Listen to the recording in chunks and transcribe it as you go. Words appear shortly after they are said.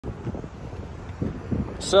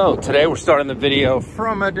So today we're starting the video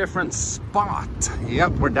from a different spot.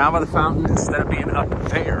 Yep, we're down by the fountain instead of being up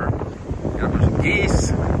there. Got a bunch of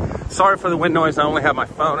geese. Sorry for the wind noise, I only have my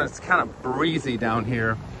phone. It's kind of breezy down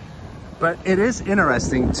here. But it is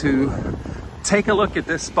interesting to take a look at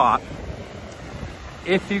this spot.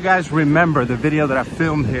 If you guys remember the video that I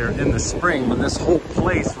filmed here in the spring when this whole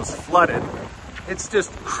place was flooded, it's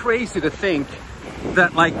just crazy to think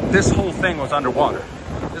that like this whole thing was underwater.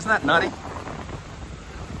 Isn't that nutty?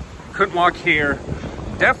 Couldn't walk here,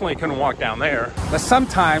 definitely couldn't walk down there. But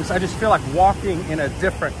sometimes I just feel like walking in a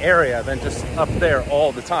different area than just up there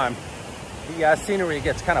all the time. The scenery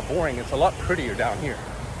gets kind of boring. It's a lot prettier down here.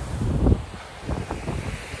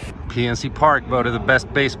 PNC Park voted the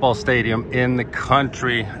best baseball stadium in the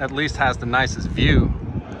country. At least has the nicest view.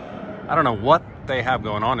 I don't know what they have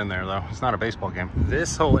going on in there though. It's not a baseball game.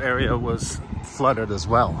 This whole area was flooded as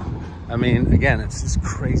well. I mean, again, it's just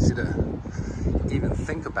crazy to even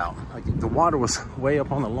think about. Like the water was way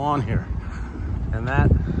up on the lawn here, and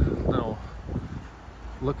that little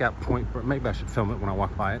lookout point, maybe I should film it when I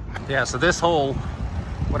walk by it. Yeah, so this whole,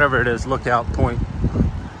 whatever it is, lookout point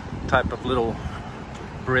type of little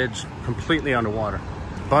bridge, completely underwater.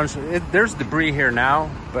 There's debris here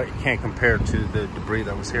now, but you can't compare to the debris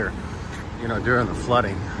that was here, you know, during the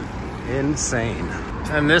flooding. Insane.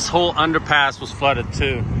 And this whole underpass was flooded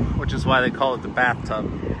too, which is why they call it the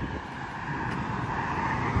bathtub.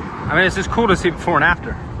 I mean, it's just cool to see before and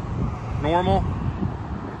after. Normal,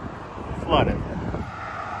 flooded.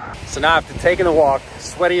 So now after taking a walk,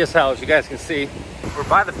 sweaty as hell, as you guys can see, we're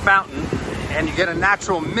by the fountain and you get a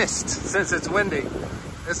natural mist since it's windy.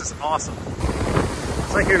 This is awesome.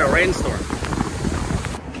 It's like you're in a rainstorm.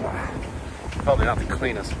 Probably not the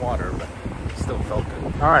cleanest water, but still felt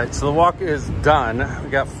good. All right, so the walk is done. We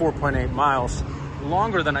got 4.8 miles.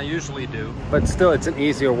 Longer than I usually do, but still it's an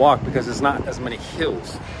easier walk because there's not as many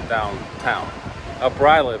hills downtown. Up where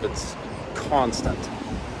I live, it's constant.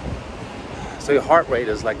 So your heart rate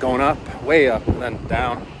is like going up, way up, and then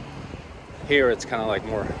down. Here it's kind of like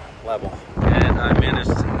more level. And I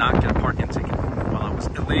managed to not get a parking ticket while I was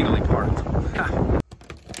illegally parked.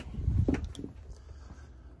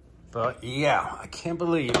 But yeah, I can't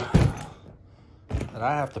believe that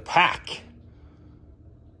I have to pack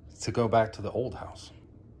to go back to the old house.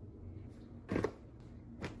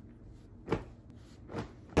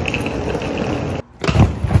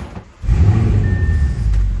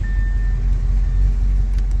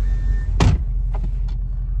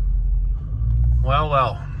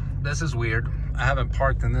 Well, this is weird. I haven't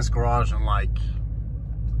parked in this garage in like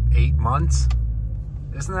 8 months.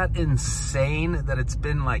 Isn't that insane that it's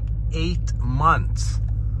been like 8 months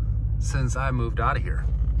since I moved out of here?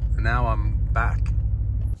 And now I'm back.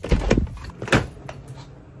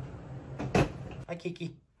 Hi,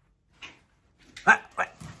 Kiki.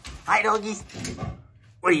 Hi, doggies.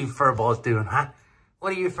 What are you furballs doing, huh?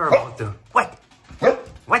 What are you furballs doing? What?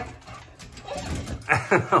 What?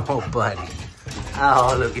 Oh, buddy.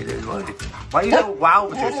 Oh, look at this buddy. Why are you so wild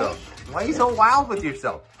with yourself? Why are you so wild with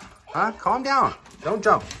yourself? Huh? Calm down. Don't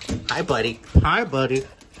jump. Hi, buddy. Hi, buddy.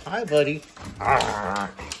 Hi, buddy.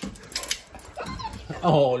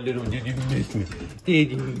 Oh, little, did you miss me?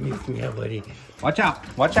 Did you miss me, buddy? Watch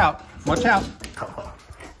out. Watch out. Watch out.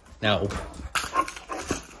 No.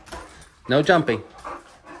 No jumping.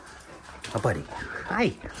 Oh, buddy.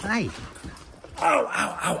 Hi. Hi. Ow,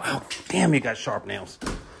 ow, ow, ow. Damn, you got sharp nails.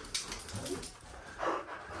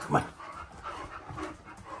 Come on.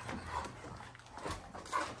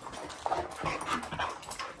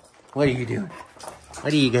 What are you doing?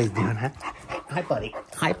 What are you guys doing, huh? Hi, buddy.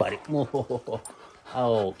 Hi, buddy.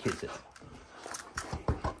 Oh, kisses.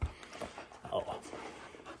 Oh.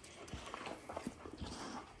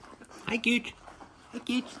 Hi, Gooch. Hi,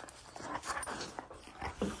 Gooch.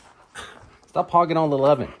 Stop hogging all the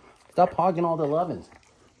loving. Stop hogging all the lovins.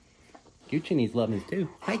 Gooch needs lovins too.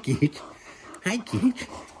 Hi, Gooch. Hi, Gooch.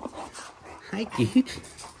 Hi, Gooch.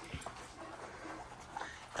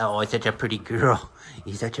 Oh, such a pretty girl.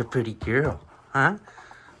 You're such a pretty girl, huh?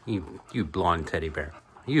 You blonde teddy bear.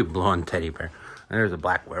 You blonde teddy bear. And there's a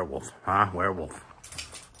black werewolf, huh? Werewolf.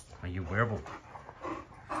 Are you werewolf?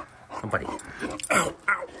 Somebody. Ow,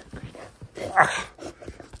 ow.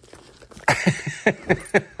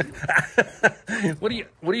 What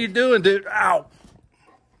are you doing, dude? Ow.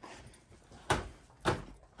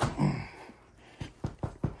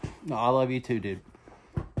 No, I love you too, dude.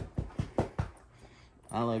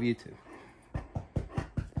 I love you too. All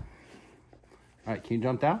right, can you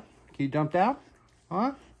jump down? Can you jump down?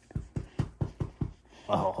 Huh?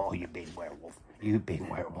 Oh, you big werewolf. You big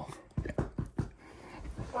werewolf.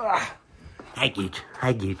 Hi, Geach.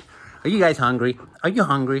 Hi, Geach. Are you guys hungry? Are you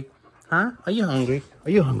hungry? Huh? Are you hungry? Are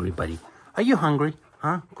you hungry, buddy? Are you hungry?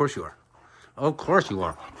 Huh? Of course you are. Of course you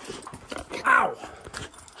are. Ow!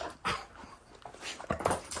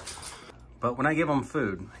 But when I give him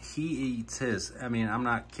food, he eats his. I mean, I'm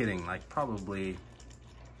not kidding. Like probably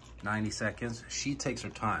 90 seconds. She takes her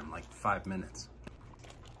time, like 5 minutes.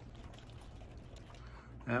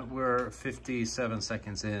 We're 57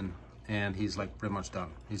 seconds in, and he's like pretty much done.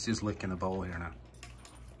 He's just licking the bowl here now.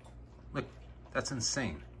 Look, that's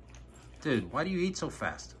insane. Dude, why do you eat so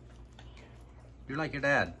fast? You're like your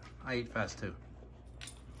dad. I eat fast too.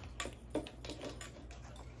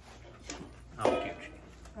 Oh, Gucci.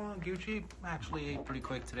 Oh, Gucci actually ate pretty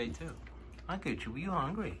quick today too. Hi, Gucci, were you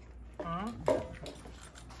hungry? Huh?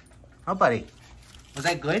 Oh, buddy. Was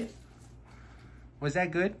that good? Was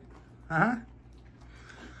that good? Uh-huh.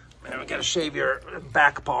 Man, we gotta shave your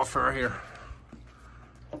back paw fur here.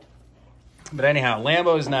 But anyhow,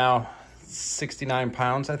 Lambo is now 69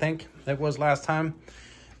 pounds, I think it was last time.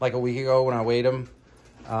 Like a week ago when I weighed him.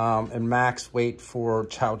 And max weight for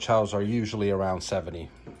Chow Chows are usually around 70,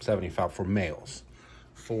 75 for males.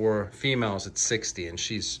 For females, it's 60, and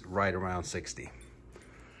she's right around 60.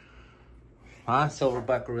 Huh,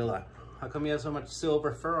 silverback gorilla? How come you have so much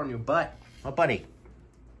silver fur on your butt? Oh, buddy.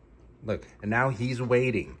 Look, and now he's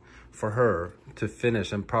waiting for her to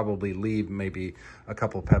finish and probably leave maybe a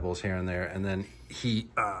couple pebbles here and there, and then he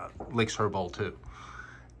licks her bowl too.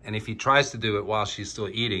 And if he tries to do it while she's still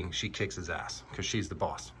eating, she kicks his ass because she's the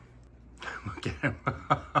boss. Look at him.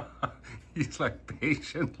 He's like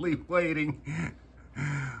patiently waiting.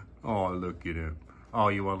 Oh, look at him. Oh,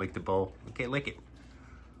 you want to lick the bowl? Okay, lick it.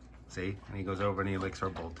 See? And he goes over and he licks her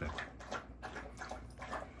bowl too.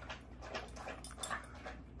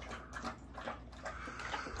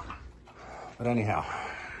 But anyhow,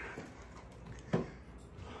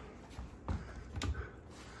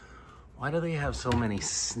 why do they have so many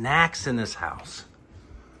snacks in this house?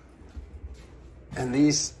 And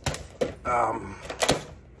these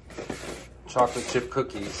chocolate chip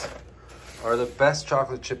cookies are the best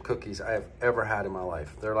chocolate chip cookies I have ever had in my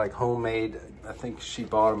life. They're like homemade. I think she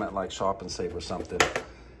bought them at like Shop and Save or something.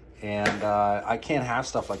 And I can't have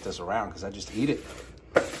stuff like this around because I just eat it.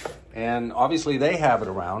 And obviously they have it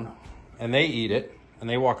around and they eat it and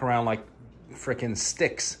they walk around like freaking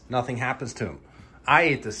sticks. Nothing happens to them. I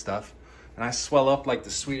eat this stuff and I swell up like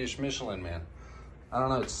the Swedish Michelin man. I don't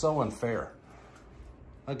know, it's so unfair.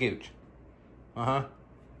 A gooch. Uh-huh.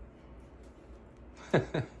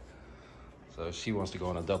 So she wants to go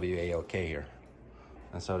on a WAOK here.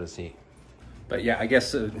 And so does he. But yeah, I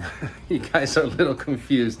guess you guys are a little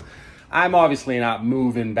confused. I'm obviously not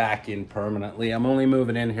moving back in permanently. I'm only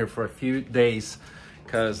moving in here for a few days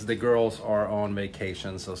because the girls are on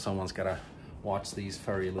vacation. So someone's got to watch these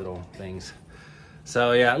furry little things.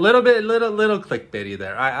 So yeah, a little clickbaity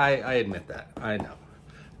there. I admit that. I know.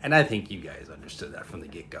 And I think you guys understood that from the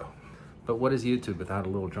get-go. But what is YouTube without a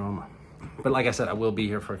little drama? But like I said, I will be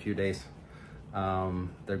here for a few days.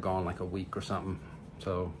 They're gone like a week or something.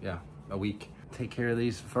 So yeah, a week. Take care of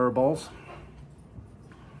these fur balls.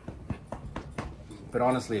 But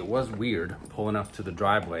honestly, it was weird pulling up to the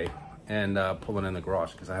driveway and pulling in the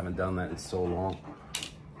garage because I haven't done that in so long.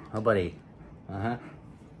 Huh, buddy? Uh-huh.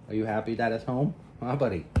 Are you happy that it's home? Huh,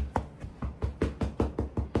 buddy?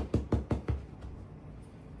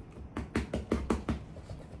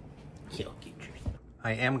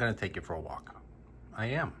 I am going to take you for a walk. I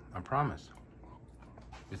am. I promise.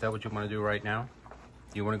 Is that what you want to do right now?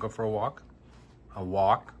 You want to go for a walk? A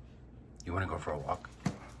walk? You want to go for a walk?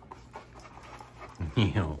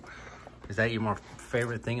 You know, is that your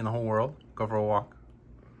favorite thing in the whole world? Go for a walk?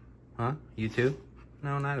 Huh? You too?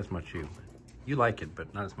 No, not as much you. You like it,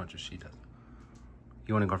 but not as much as she does.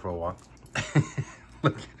 You want to go for a walk?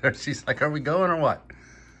 Look at her. She's like, are we going or what?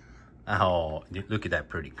 Oh, look at that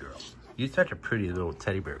pretty girl. You're such a pretty little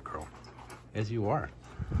teddy bear girl. As you are.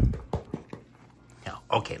 Now,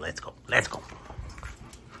 okay, let's go. Let's go.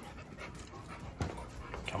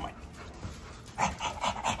 Come on.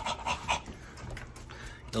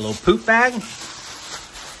 The little poop bag.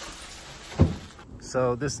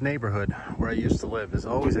 So this neighborhood where I used to live is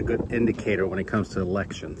always a good indicator when it comes to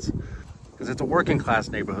elections. Because it's a working class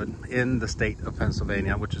neighborhood in the state of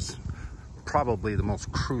Pennsylvania, which is probably the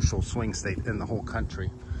most crucial swing state in the whole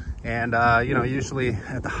country. And, you know, usually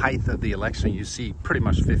at the height of the election, you see pretty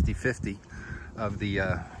much 50-50 of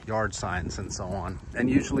the yard signs and so on. And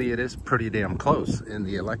usually it is pretty damn close in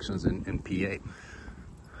the elections in PA.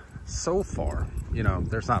 So far, you know,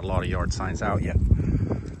 there's not a lot of yard signs out yet.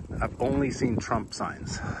 I've only seen Trump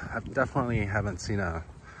signs. I definitely haven't seen a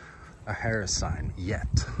Harris sign yet.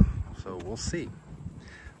 So we'll see.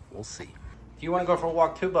 We'll see. Do you want to go for a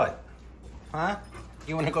walk too, bud? Huh?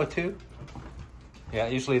 You want to go too? Yeah, I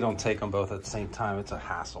usually don't take them both at the same time. It's a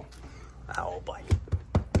hassle. Ow, bite.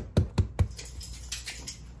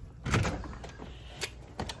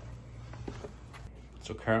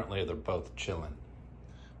 So currently they're both chilling.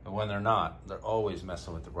 But when they're not, they're always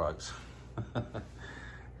messing with the rugs. You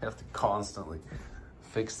have to constantly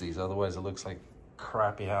fix these, otherwise it looks like a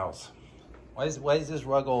crappy house. Why is this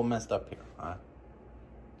rug all messed up here, huh?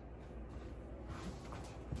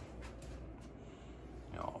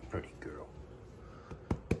 Oh, pretty girl.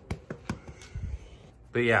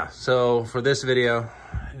 But yeah, so for this video,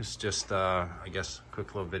 it's just, I guess, a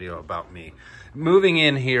quick little video about me moving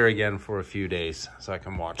in here again for a few days so I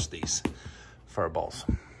can watch these fur balls.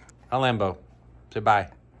 Hi, Lambo. Say bye.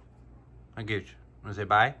 Hi, Gooch. Want to say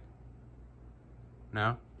bye?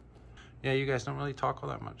 No? Yeah, you guys don't really talk all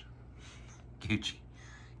that much. Gucci.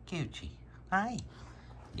 Gucci. Hi.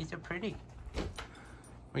 You're so pretty.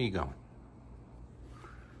 Where you going?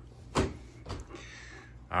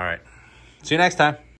 All right. See you next time.